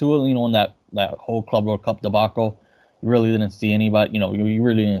 Especially too, in that whole Club World Cup debacle, you really didn't see anybody. You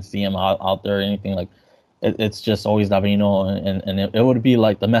really didn't see him out there or anything like. It's just always Davino, and it would be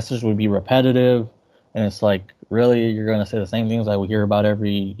like the message would be repetitive, and it's like really you're gonna say the same things that we hear about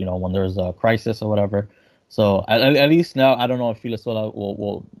every when there's a crisis or whatever. So at least now I don't know if Filasola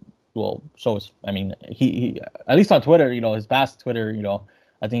will show us. I mean, he at least on Twitter, his past Twitter,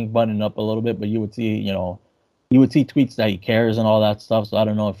 I think buttoned up a little bit, but you would see tweets that he cares and all that stuff. So I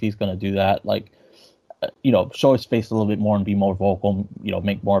don't know if he's gonna do that. Like, show his face a little bit more and be more vocal,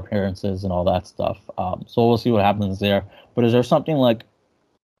 make more appearances and all that stuff. So we'll see what happens there. But is there something like,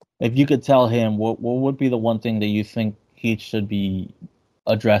 if you could tell him, what would be the one thing that you think he should be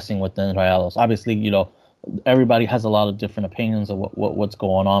addressing within Rayados? Obviously, everybody has a lot of different opinions of what's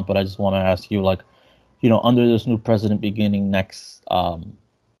going on, but I just want to ask you, like, under this new president beginning next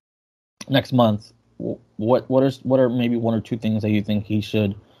month, what are maybe one or two things that you think he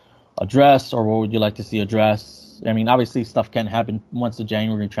should address, or what would you like to see addressed? I mean, obviously stuff can happen once the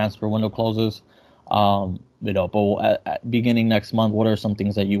January transfer window closes, but beginning next month, what are some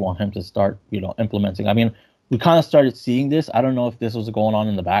things that you want him to start, implementing? I mean, we kind of started seeing this. I don't know if this was going on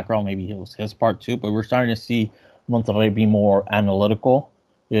in the background. Maybe it was his part too, but we're starting to see Monterrey be more analytical.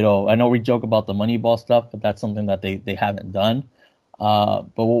 I know we joke about the Moneyball stuff, but that's something that they haven't done.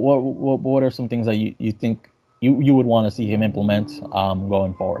 But what are some things that you think you would want to see him implement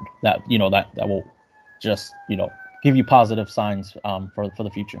going forward that that will just give you positive signs for the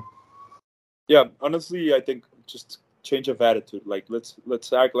future? Yeah, honestly, I think just change of attitude. Like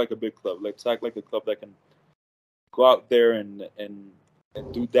let's act like a big club. Let's act like a club that can go out there and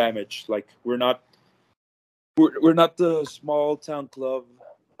do damage. Like we're not the small town club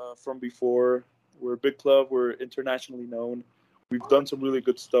from before. We're a big club. We're internationally known. We've done some really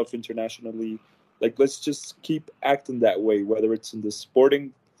good stuff internationally. Like let's just keep acting that way, whether it's in the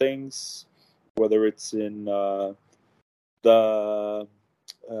sporting things, whether it's in the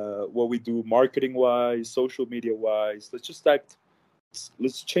what we do marketing wise, social media wise. Let's just act.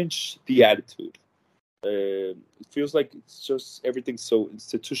 Let's change the attitude. It feels like it's just everything's so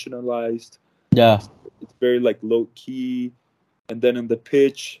institutionalized. Yeah. It's very like low key, and then in the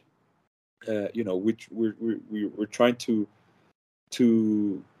pitch, we're trying to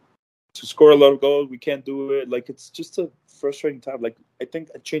to score a lot of goals. We can't do it. Like it's just a frustrating time. Like I think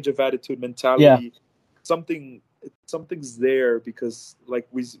a change of attitude, Yeah. mentality, something's there because like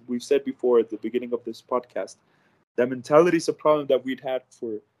we've said before at the beginning of this podcast, that mentality is a problem that we'd had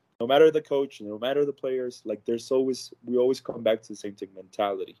for no matter the coach, no matter the players. Like we always come back to the same thing,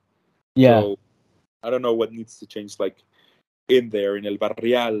 mentality. Yeah. So I don't know what needs to change, like in there in El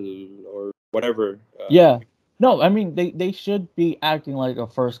Barrial or whatever. Yeah. No, I mean they should be acting like a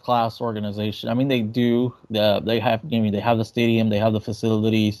first class organization. I mean they do. They have they have the stadium, they have the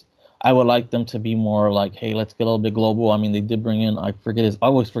facilities. I would like them to be more like, hey, let's get a little bit global. I mean they did bring in I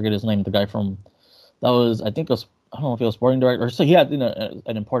always forget his name, the guy from that was I think it was I don't know if he was sporting director. So he had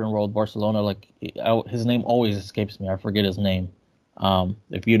an important role at Barcelona. Like his name always escapes me. I forget his name.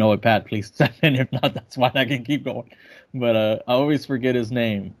 If you know it, Pat, please send in. If not, that's fine. I can keep going. But I always forget his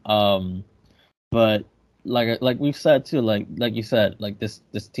name. But like we've said too, like you said, like this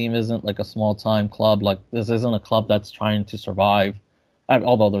team isn't like a small time club. Like this isn't a club that's trying to survive.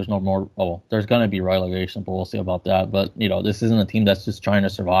 Although there's no more, there's gonna be relegation, but we'll see about that. But this isn't a team that's just trying to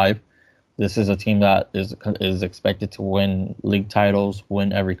survive. This is a team that is expected to win league titles,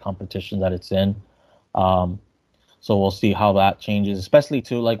 win every competition that it's in. So we'll see how that changes, especially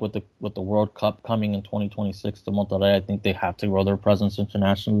too like with the World Cup coming in 2026 to Monterrey. I think they have to grow their presence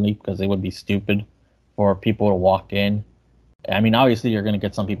internationally because it would be stupid for people to walk in. I mean, obviously you're going to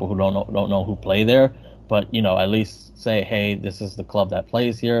get some people who don't know who play there, but at least say, hey, this is the club that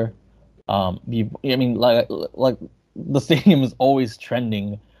plays here. I mean, like the stadium is always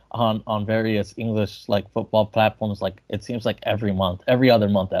trending on various English like football platforms. Like it seems like every month, every other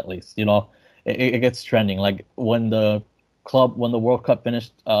month at least. It gets trending. Like when the World Cup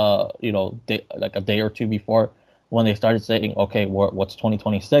finished, like a day or two before, when they started saying, okay, what's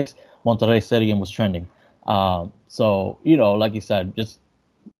 2026? Monterrey Stadium was trending. So like you said, just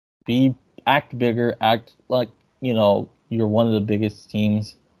act bigger, act like you're one of the biggest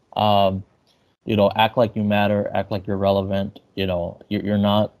teams. Act like you matter, act like you're relevant. You're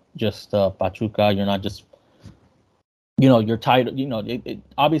not just Pachuca. You're not just your title.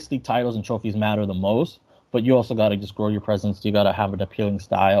 Obviously titles and trophies matter the most, but you also got to just grow your presence. You got to have an appealing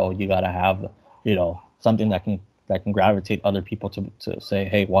style. You got to have something that can gravitate other people to say,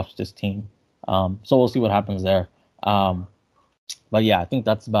 hey, watch this team. So we'll see what happens there. But yeah, I think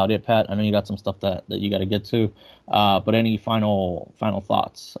that's about it, Pat. I know you got some stuff that you got to get to. But any final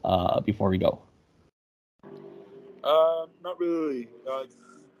thoughts before we go? Not really.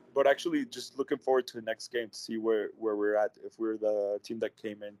 But actually, just looking forward to the next game to see where we're at. If we're the team that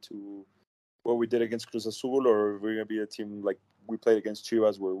came into what we did against Cruz Azul, or if we're gonna be a team like we played against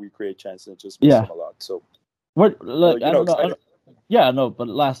Chivas, where we create chances and just miss them a lot. So, I don't know. Yeah, no. But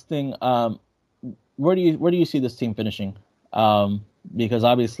last thing, where do you see this team finishing? Because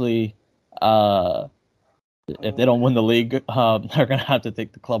obviously, if they don't win the league, they're gonna have to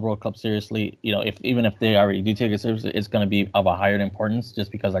take the Club World Cup seriously. Even if they already do take it seriously, it's gonna be of a higher importance just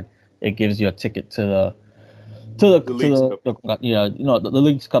because like it gives you a ticket to the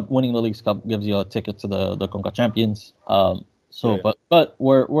Leagues Cup. Winning the Leagues Cup gives you a ticket to the Conca Champions. But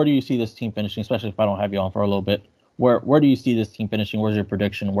where do you see this team finishing? Especially if I don't have you on for a little bit, where do you see this team finishing? Where's your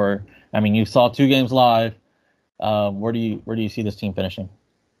prediction? You saw 2 games live. Where do you see this team finishing?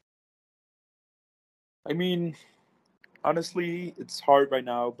 I mean, honestly, it's hard right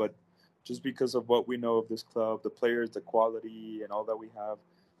now, but just because of what we know of this club, the players, the quality, and all that we have,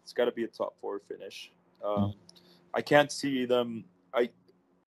 it's got to be a top 4 finish. I can't see them. I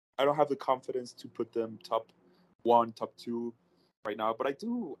don't have the confidence to put them top 1, top 2 right now, but I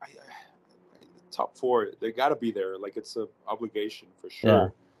do. Top 4, they got to be there. Like it's an obligation for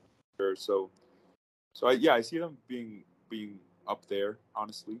sure. Yeah. So I see them being up there,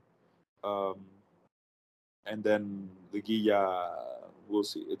 honestly. And then the Guilla, we'll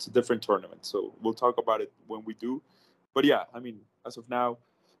see. It's a different tournament, so we'll talk about it when we do. But yeah, I mean, as of now,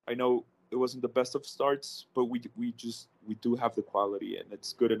 I know it wasn't the best of starts, but we do have the quality, and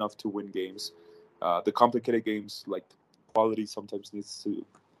it's good enough to win games. The complicated games, like quality, sometimes needs to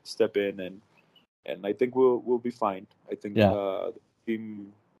step in, and I think we'll be fine. I think the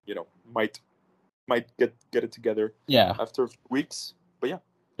team, might get it together. Yeah. After weeks, but yeah.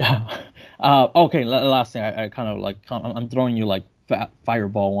 Okay. Last thing, I kind of like I'm throwing you like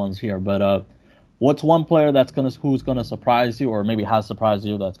fireball ones here, but what's one player who's gonna surprise you, or maybe has surprised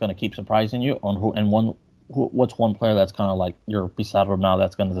you that's gonna keep surprising you on what's one player that's kind of like your Pizarro now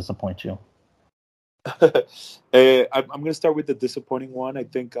that's gonna disappoint you? I'm gonna start with the disappointing one. I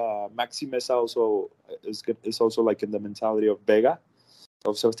think Maxi Mesa also is also like in the mentality of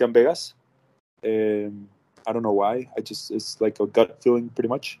Sebastian Vegas. I don't know why. It's like a gut feeling pretty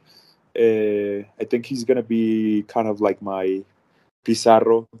much. I think he's gonna be kind of like my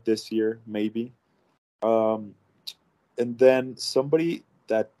Pizarro this year, maybe. Um, and then somebody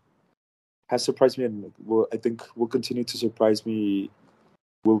that has surprised me and I think will continue to surprise me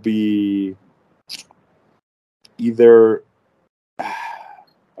will be either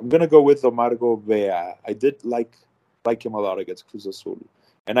I'm gonna go with Omargo Vea. I did like him a lot against Cruz Azul,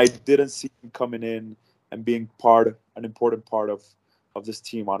 and I didn't see him coming in and being an important part of this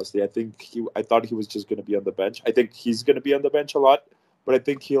team. Honestly, I thought he was just gonna be on the bench. I think he's gonna be on the bench a lot, but I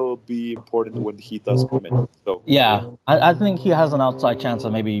think he'll be important when he does come in. So Yeah, I think he has an outside chance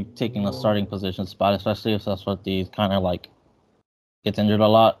of maybe taking the starting position spot, especially if Saswati kind of like gets injured a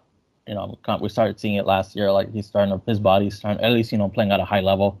lot. You know, we started seeing it last year. Like his body's starting, at least playing at a high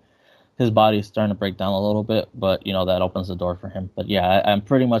level. His body's starting to break down a little bit, but that opens the door for him. But yeah, I'm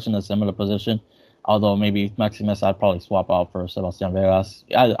pretty much in a similar position. Although maybe Maximus, I'd probably swap out for Sebastian Vegas.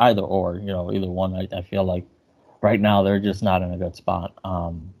 Either or, either one. I feel like right now they're just not in a good spot.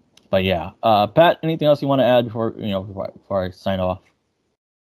 But yeah, Pat, anything else you want to add before I sign off?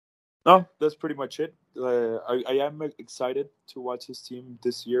 No, that's pretty much it. I am excited to watch his team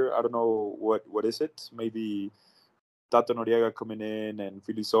this year. I don't know what is it. Maybe Tato Noriega coming in and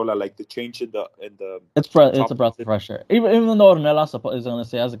Filisola, like the change in the it's a breath of fresh air. Even though Ornelas is going to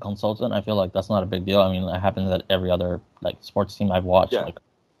say as a consultant, I feel like that's not a big deal. I mean, it happens at every other like sports team I've watched. Yeah. Like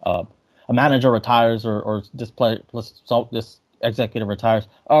a manager retires or this executive retires.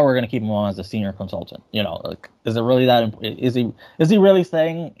 Oh, we're going to keep him on as a senior consultant. Like, is it really that? Is he really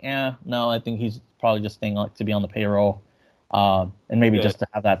saying? Yeah, no. I think he's probably just staying to be on the payroll, and maybe just to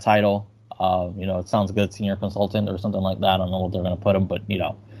have that title. It sounds good, senior consultant or something like that. I don't know what they're going to put him, but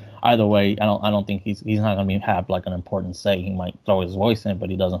either way, I don't think he's not going to have like an important say. He might throw his voice in, but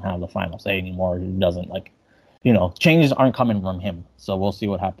he doesn't have the final say anymore. He doesn't changes aren't coming from him. So we'll see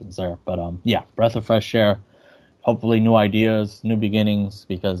what happens there. But yeah, breath of fresh air. Hopefully, new ideas, new beginnings,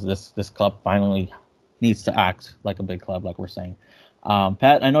 because this club finally needs to act like a big club, like we're saying.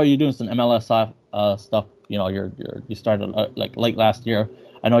 Pat, I know you're doing some MLS stuff. You started like late last year.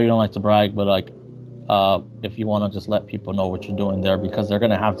 I know you don't like to brag, but like, if you want to just let people know what you're doing there, because they're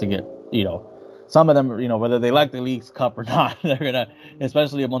gonna have to get, some of them, whether they like the League's Cup or not, they're gonna,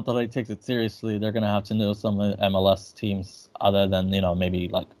 especially if Monterrey takes it seriously, they're gonna have to know some MLS teams other than maybe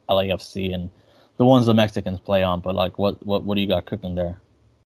like LAFC and the ones the Mexicans play on. But like, what do you got cooking there?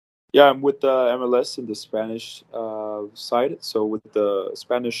 Yeah, I'm with the MLS in the Spanish side. So with the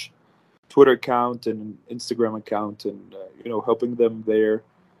Spanish Twitter account and Instagram account, and helping them there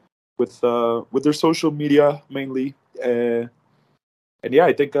with their social media mainly. And yeah,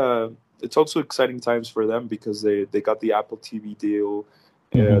 I think it's also exciting times for them because they got the Apple TV deal.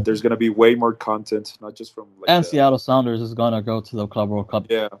 Mm-hmm. There's going to be way more content, not just from Seattle Sounders is going to go to the Club World Cup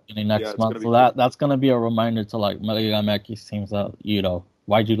next month. So that's going to be a reminder to like Liga MX teams that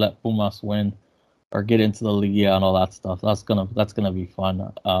why'd you let Pumas win or get into the Liga and all that stuff. That's gonna be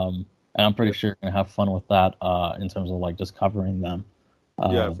fun. And I'm pretty sure you're gonna have fun with that in terms of like just covering them.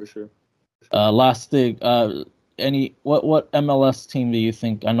 Yeah, for sure. Last thing, what MLS team do you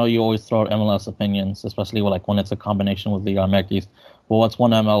think? I know you always throw out MLS opinions, especially when it's a combination with Liga MX. But what's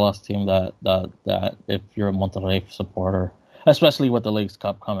one MLS team that if you're a Monterrey supporter, especially with the Leagues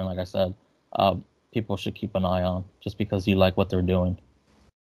Cup coming, like I said, people should keep an eye on just because you like what they're doing?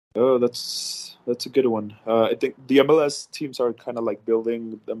 Oh, that's a good one. I think the MLS teams are kind of like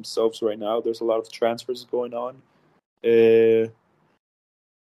building themselves right now. There's a lot of transfers going on.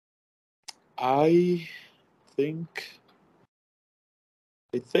 I think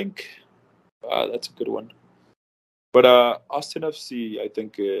that's a good one. But Austin FC, I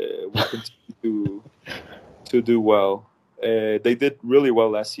think, will continue to do well. They did really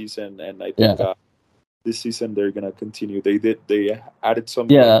well last season, and I think this season they're gonna continue. They added some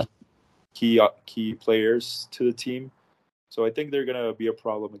key players to the team, so I think they're gonna be a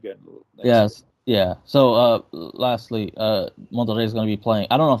problem again. Yes. Yeah. So, lastly, Monterrey is going to be playing.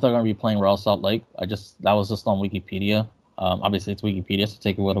 I don't know if they're going to be playing Real Salt Lake. That was just on Wikipedia. Obviously, it's Wikipedia, so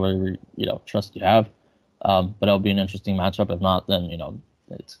take it whatever trust you have. But it'll be an interesting matchup. If not, then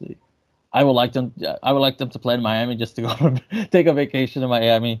I would like them to play in Miami just to go take a vacation in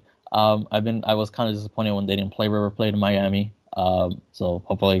Miami. I was kind of disappointed when they didn't play River Plate in Miami. So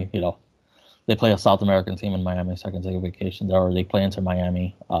hopefully, they play a South American team in Miami, so I can take a vacation there, or they play Inter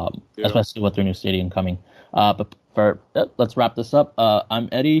Miami, especially with their new stadium coming. But let's wrap this up. I'm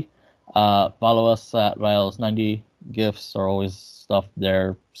Eddie. Follow us at Riles90. Gifts are always stuff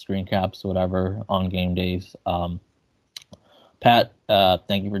there, screen caps, whatever, on game days. Pat,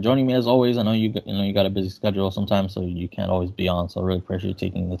 thank you for joining me as always. I know you got a busy schedule sometimes, so you can't always be on. So I really appreciate you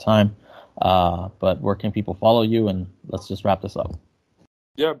taking the time. But where can people follow you? And let's just wrap this up.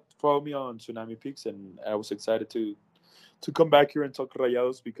 Yeah, follow me on Tsunami Peaks, and I was excited to come back here and talk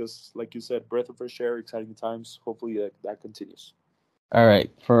Rayados because, like you said, breath of fresh air, exciting times. Hopefully that continues. All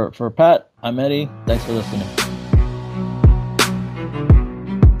right, for Pat, I'm Eddie. Thanks for listening.